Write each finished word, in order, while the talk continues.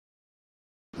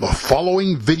The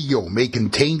following video may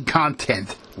contain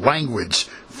content, language,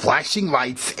 flashing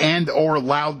lights, and/or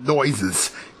loud noises,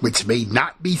 which may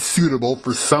not be suitable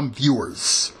for some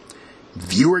viewers.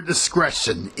 Viewer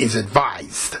discretion is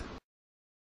advised.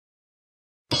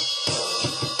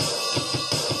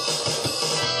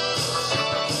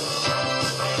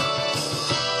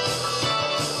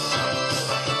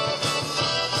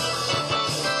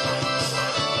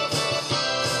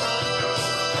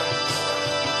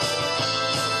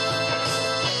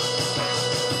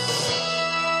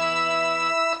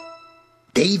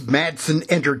 Dave Madson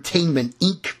Entertainment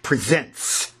Inc.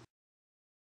 presents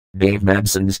Dave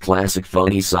Madson's classic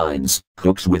funny signs,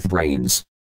 cooks with brains.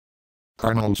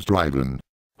 Arnold's Drive-In.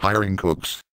 Hiring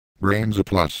cooks. Brains a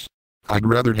plus. I'd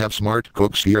rather have smart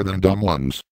cooks here than dumb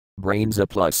ones. Brains a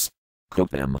plus. Cook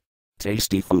them.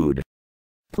 Tasty food.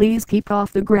 Please keep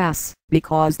off the grass,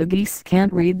 because the geese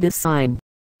can't read this sign.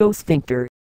 Go sphincter.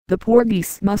 The poor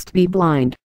geese must be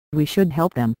blind. We should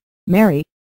help them. Mary.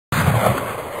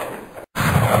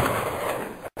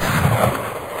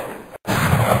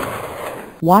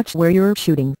 Watch where you're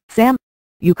shooting, Sam.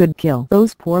 You could kill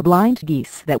those poor blind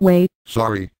geese that way.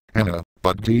 Sorry, Hannah,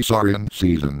 but geese are in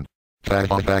season.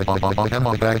 Raffle.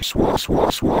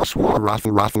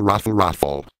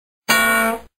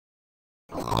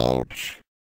 Ouch.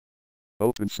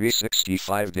 Open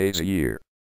 365 days a year.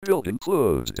 Building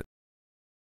closed.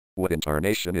 What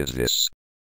incarnation is this?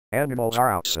 Animals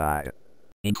are outside.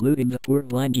 Including the poor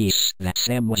blind geese that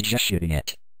Sam was just shooting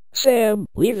at. Sam,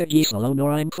 leave the geese alone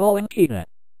or I'm calling Peanut.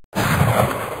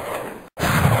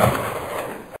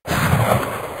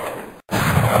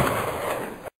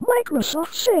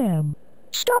 Microsoft Sam,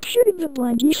 stop shooting the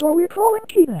blind geese or we're calling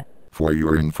Peanut. For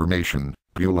your information,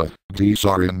 Beulah, geese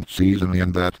are in season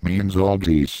and that means all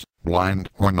geese, blind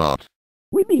or not.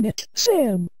 We mean it,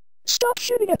 Sam. Stop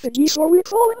shooting at the geese or we're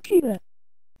calling Peanut.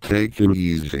 Take it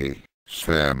easy,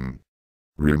 Sam.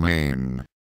 Remain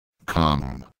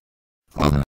calm.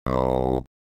 Oh.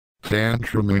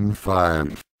 Tantrum in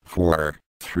 5, 4,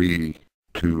 3,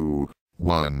 2,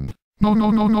 1.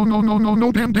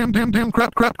 No, damn,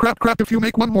 crap. If you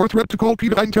make one more threat to call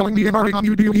Peter, I'm telling the NRA on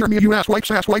you, do you hear me, you ass,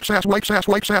 wipes ass.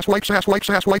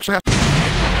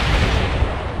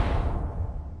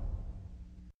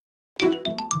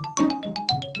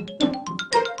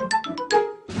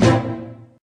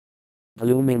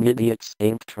 Blooming idiots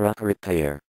ain't truck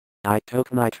repair. I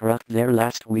took my truck there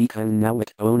last week and now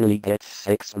it only gets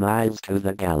 6 miles to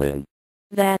the gallon.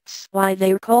 That's why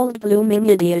they're called blooming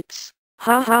idiots.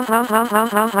 Ha ha ha ha ha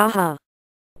ha ha ha.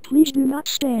 Please do not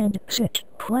stand, sit,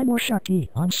 climb or Sharky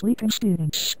on sleeping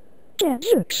students.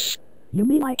 Gadzooks! You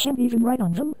mean I can't even write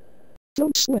on them?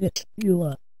 Don't sweat it,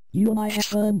 Beulah. You and I have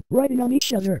fun writing on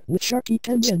each other with Sharky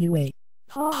pens anyway.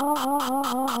 Ha ha ha ha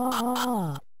ha ha ha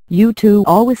ha. You two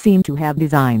always seem to have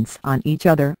designs on each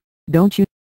other, don't you?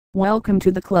 Welcome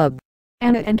to the club.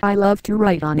 Anna and I love to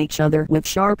write on each other with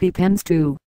Sharpie pens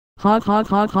too. Hog.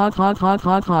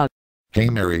 Hey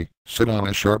Mary, sit on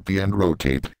a Sharpie and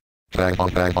rotate.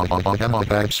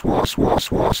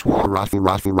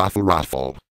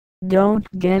 Raffle.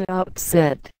 Don't get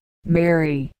upset,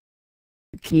 Mary.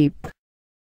 Keep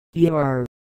your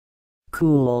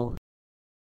cool.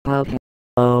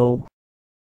 Oh.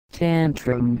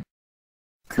 Tantrum.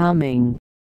 Coming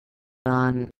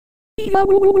on.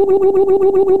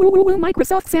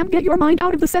 Microsoft Sam, get your mind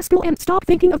out of the cesspool and stop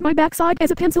thinking of my backside as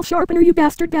a pencil sharpener, you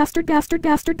bastard.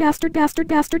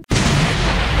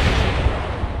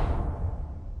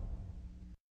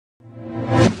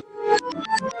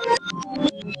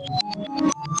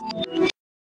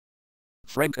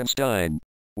 Frankenstein.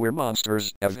 We're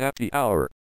monsters of happy hour.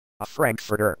 A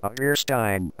Frankfurter, a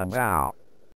Beerstein, and thou.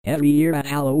 Every year at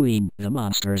Halloween, the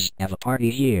monsters have a party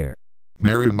here.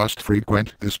 Mary must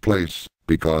frequent this place,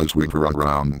 because we're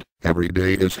around. Every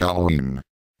day is Halloween.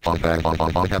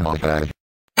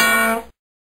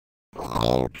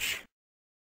 Ouch.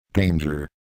 Danger.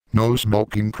 No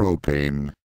smoking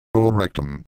propane. Oh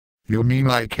rectum. You mean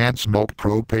I can't smoke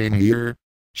propane here?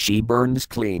 She burns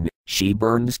clean.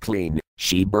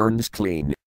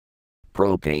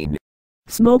 Propane.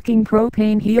 Smoking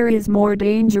propane here is more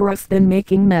dangerous than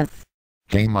making meth.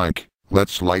 Hey Mike,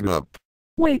 let's light up.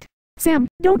 Wait, Sam,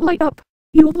 don't light up.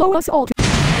 You'll blow us all to...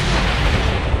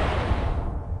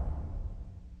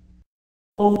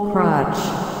 Oh crotch.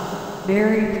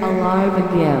 Buried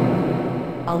alive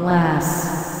again.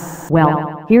 Alas.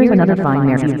 Well, here's another fine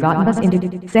mare you've gotten us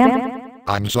into, Sam.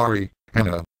 I'm sorry,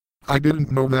 Hannah. I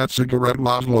didn't know that cigarette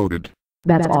was loaded.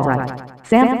 That's alright.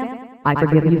 Sam, I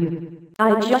forgive you.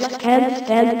 I just can't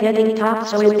stand getting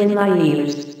topsoil in my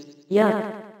ears.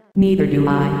 Yuck. Neither do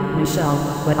I,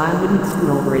 Michelle, but I wouldn't scoot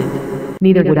over it.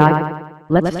 Neither would I.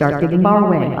 Let's start digging our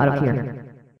way out of here.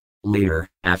 Later,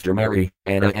 after Mary,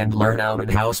 Anna and learn out and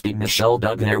Houseby Michelle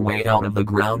dug their way out of the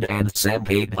ground and Sam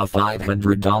paid a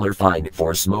 $500 fine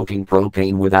for smoking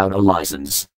propane without a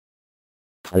license.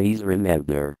 Please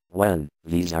remember, 1.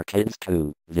 These are kids.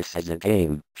 2. This is a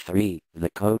game. 3. The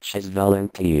coach is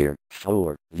volunteer.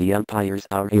 4. The umpires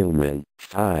are human.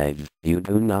 5. You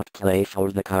do not play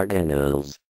for the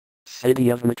Cardinals. City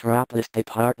of Metropolis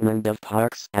Department of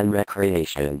Parks and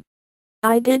Recreation.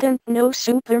 I didn't know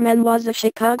Superman was a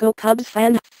Chicago Cubs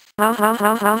fan. Ha ha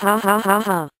ha ha ha ha ha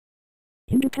ha.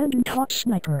 Independent hot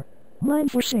sniper. Mine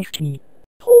for safety.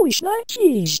 Holy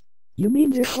shnikes! You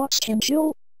mean the hots can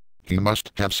kill? He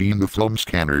must have seen the film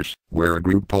Scanners, where a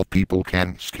group of people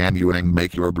can scan you and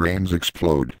make your brains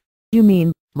explode. You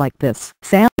mean, like this,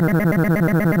 Sam?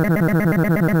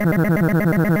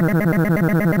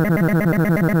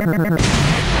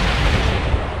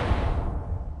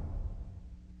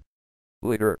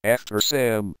 Later, after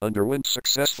Sam underwent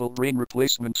successful brain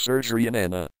replacement surgery and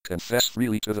Anna confessed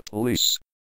freely to the police.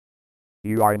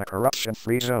 You are in a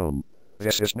corruption-free zone.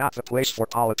 This is not the place for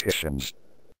politicians.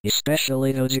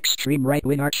 Especially those extreme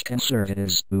right-wing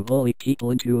arch-conservatives who bully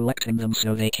people into electing them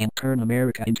so they can turn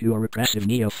America into a repressive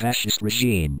neo-fascist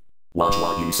regime. Watch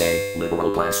what you say,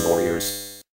 liberal class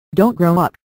warriors. Don't grow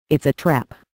up. It's a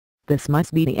trap. This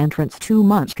must be the entrance to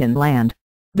Munchkin Land.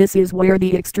 This is where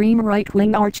the extreme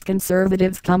right-wing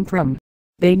arch-conservatives come from.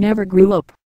 They never grew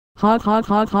up. Hog hog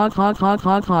hog hog hog hog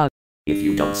hog hog. If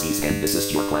you don't cease and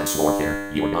desist your class warfare,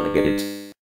 you're gonna get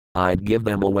it. I'd give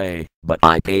them away, but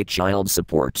I pay child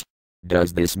support.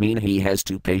 Does this mean he has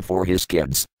to pay for his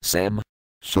kids, Sam?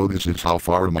 So this is how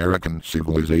far American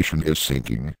civilization is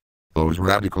sinking. Those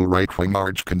radical right-wing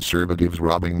arch-conservatives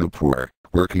robbing the poor,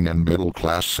 working and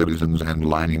middle-class citizens and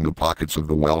lining the pockets of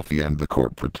the wealthy and the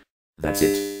corporate. That's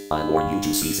it. I warned you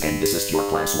to cease and desist your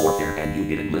class warfare and you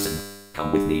didn't listen.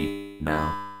 Come with me,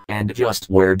 now. And just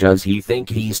where does he think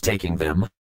he's taking them?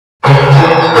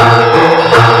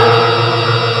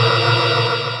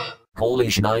 Holy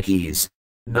shnikes.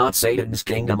 Not Satan's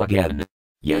kingdom again.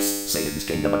 Yes, Satan's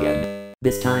kingdom again.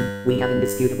 This time, we have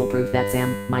indisputable proof that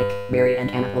Sam, Mike, Mary and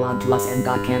Anna belong to us and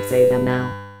God can't save them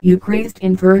now. You crazed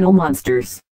infernal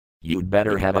monsters. You'd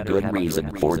better have a good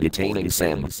reason for detaining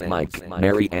Sam, Mike,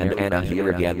 Mary and Anna here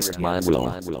against my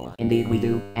will. Indeed we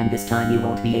do, and this time you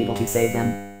won't be able to save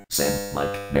them. Sam,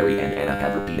 Mike, Mary and Anna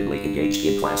have repeatedly engaged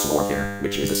in class warfare,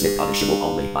 which is a sin punishable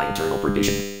only by eternal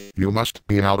perdition. You must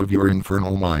be out of your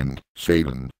infernal mind,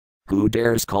 Satan. Who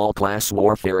dares call class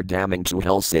warfare damning to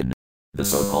hell sin? The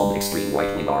so-called extreme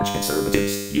right-wing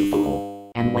arch-conservatives, you fool.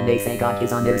 And when they say God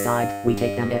is on their side, we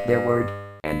take them at their word.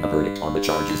 And the verdict on the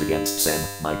charges against Sam,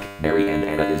 Mike, Mary and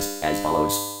Anna is as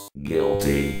follows.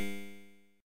 Guilty.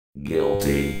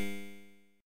 Guilty.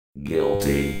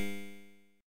 Guilty.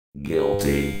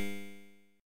 Guilty.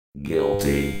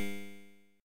 Guilty.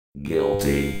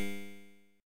 Guilty.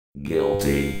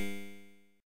 Guilty.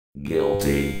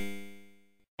 Guilty.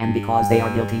 And because they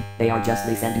are guilty, they are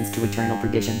justly sentenced to eternal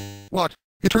perdition. What?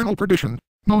 Eternal perdition?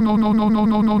 No no no no no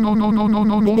no no no no no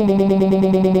no no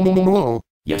no no.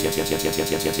 Yes.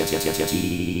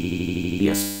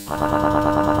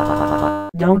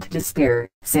 Don't despair,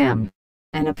 Sam.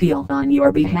 An appeal on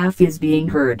your behalf is being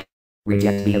heard.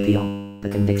 Reject the appeal. The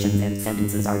convictions and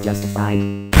sentences are justified.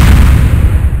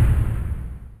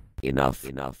 Enough.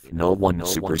 No one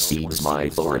supersedes my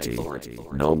authority.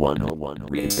 No one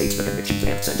reinstates the convictions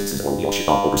and sentences or we'll shit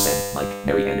all over Sam, Mike,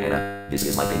 Mary and Anna. This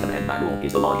is my kingdom and my rule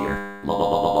is the law here.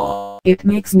 Law. It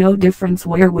makes no difference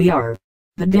where we are.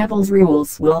 The devil's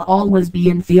rules will always be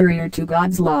inferior to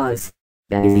God's laws.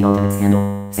 That is the ultimate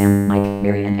scandal. Sam, Mike,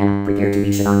 Mary and Anna, prepare to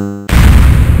be shit on.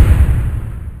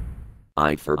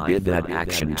 I forbid that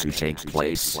action to take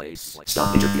place.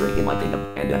 Stop interfering in my kingdom,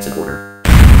 and that's an order.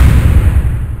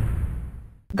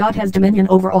 God has dominion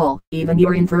over all, even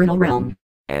your infernal realm.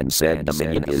 And said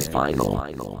dominion is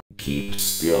final. Keep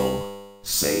still,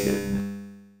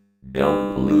 Satan.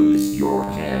 Don't lose your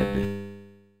head.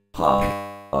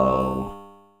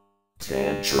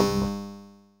 Tantrum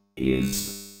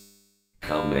is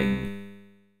coming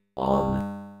on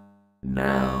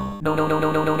now. No,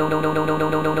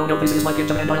 this is my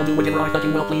kingdom and I'll do whatever I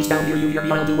fucking will, please. Down here, you hear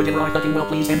me, I'll do whatever I fucking will,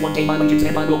 please. And one day my legends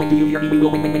and I will win, do you hear me, we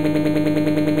will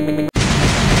win.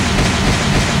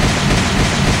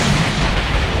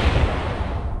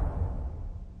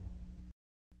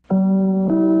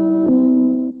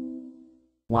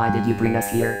 Why did you bring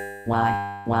us here? Why?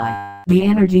 The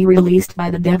energy released by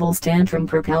the devil's tantrum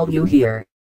propelled you here.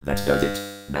 That does it.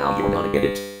 Now you're gonna get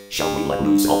it. Shall we let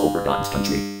loose all over God's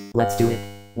country? Let's do it.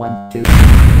 1, 2.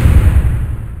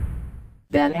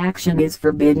 That action is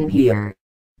forbidden here.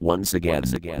 Once again,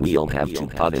 we'll have to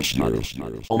punish you.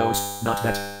 Oh no, not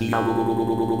that.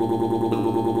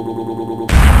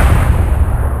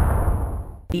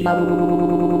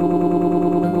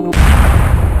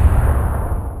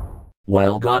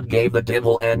 While God gave the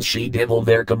devil and she-devil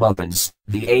their comeuppance,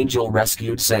 the angel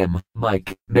rescued Sam,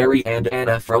 Mike, Mary and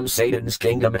Anna from Satan's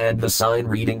kingdom, and the sign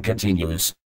reading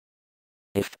continues.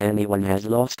 If anyone has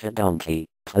lost a donkey,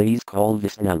 please call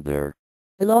this number.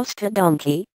 Lost a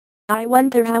donkey? I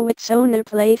wonder how its owner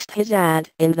placed his ad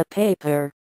in the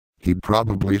paper. He'd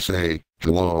probably say,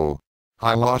 "Hello.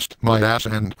 I lost my ass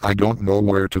and I don't know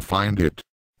where to find it.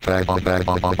 Bag,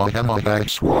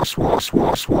 swah,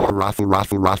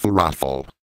 raffle.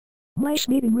 Nice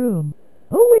meeting room.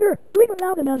 Oh waiter, bring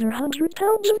out another 100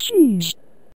 pounds of cheese.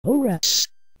 Oh rats.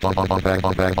 Raffle,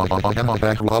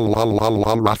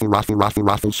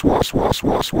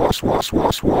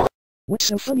 swah. What's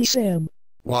so funny, Sam?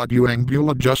 What you and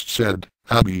Beulah just said,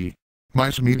 Abby.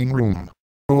 Nice meeting room.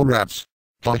 Oh rats.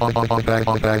 I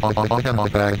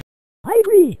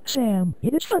agree, Sam.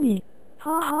 It is funny.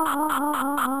 Ha ha ha ha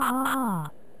ha ha ha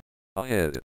ha.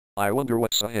 Ahead. I wonder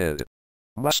what's ahead.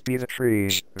 Must be the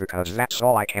trees, because that's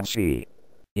all I can see.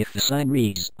 If the sign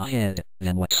reads ahead,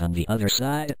 then what's on the other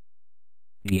side?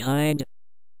 Behind?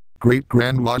 Great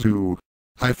Grand Wazoo.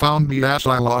 I found the ass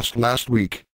I lost last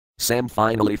week. Sam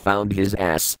finally found his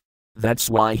ass. That's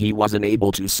why he wasn't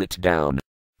able to sit down.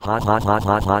 Ha ha ha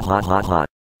ha ha ha ha ha.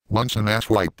 Once an ass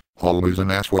wipe, always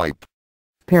an ass wipe.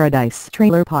 Paradise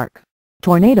Trailer Park.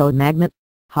 Tornado magnet.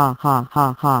 Ha ha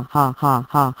ha ha ha ha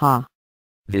ha ha.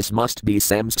 This must be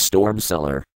Sam's storm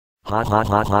cellar. Ha ha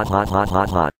ha ha ha ha ha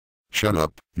ha. Shut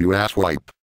up, you ass wipe.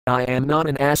 I am not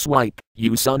an ass wipe,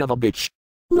 you son of a bitch.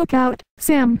 Look out,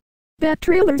 Sam. That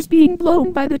trailer's being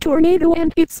blown by the tornado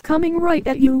and it's coming right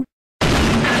at you.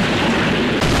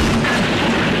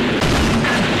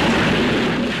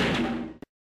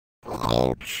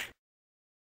 Ouch.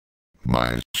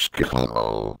 My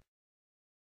skull.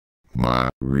 My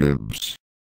ribs.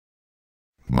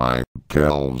 My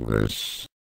pelvis.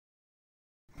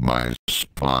 My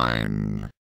spine.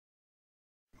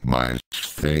 My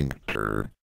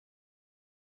sphincter.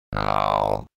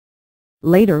 Ow.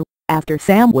 Later, after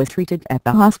Sam was treated at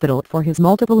the hospital for his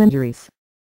multiple injuries.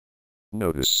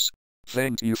 Notice.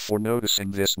 Thank you for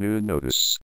noticing this new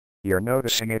notice. Your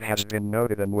noticing it has been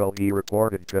noted and will be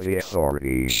reported to the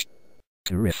authorities.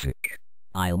 Terrific.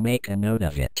 I'll make a note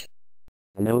of it.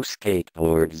 No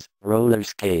skateboards, roller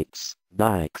skates,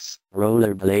 bikes,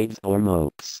 rollerblades or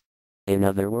mopes. In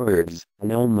other words,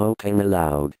 no moping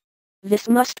allowed. This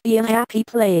must be a happy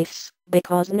place,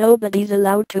 because nobody's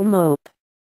allowed to mope.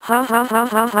 Ha ha ha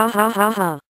ha ha ha ha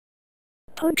ha.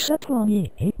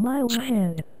 Punxsutawney, 8 miles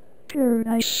ahead.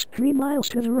 Paradise, 3 miles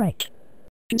to the right.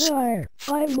 Desire,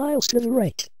 5 miles to the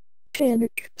right.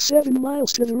 Panic, 7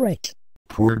 miles to the right.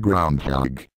 Poor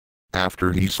groundhog.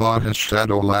 After he saw his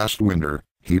shadow last winter,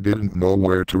 he didn't know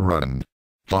where to run.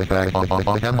 Raffle.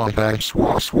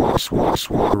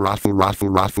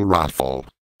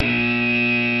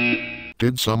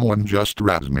 Did someone just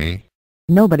razz me?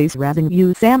 Nobody's razzing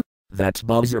you, Sam. That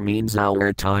buzzer means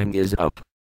our time is up.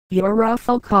 Your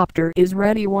Rafflecopter is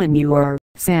ready when you are,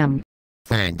 Sam.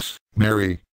 Thanks,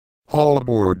 Mary. All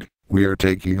aboard, we're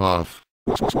taking off.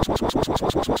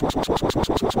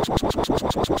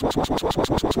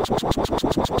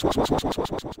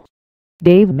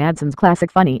 Dave Madson's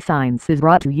Classic Funny Signs is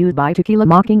brought to you by Tequila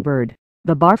Mockingbird,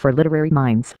 the bar for literary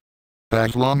minds.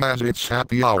 As long as it's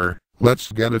happy hour,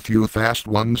 let's get a few fast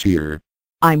ones here.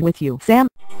 I'm with you, Sam.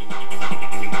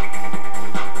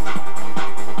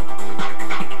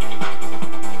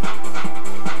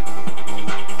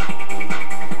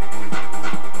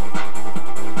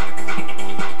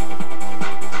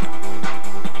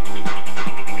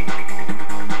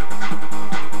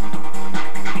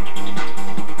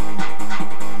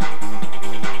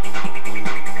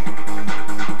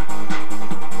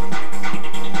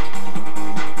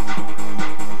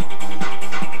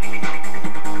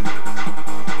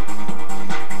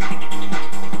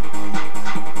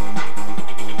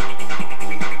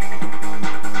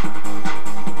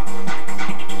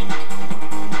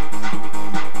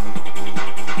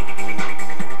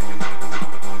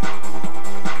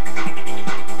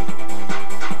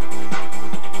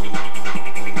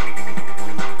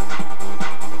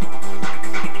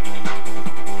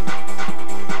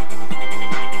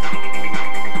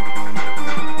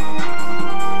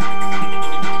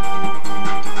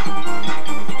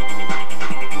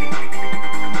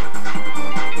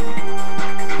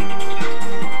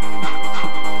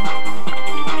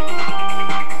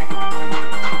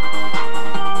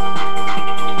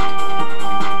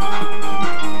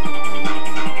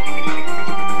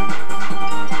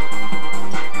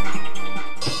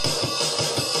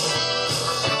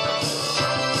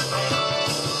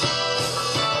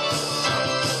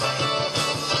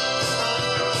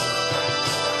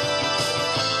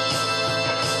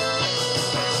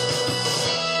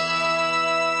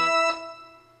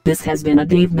 This has been a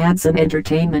Dave Madson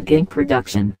Entertainment Inc.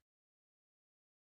 production.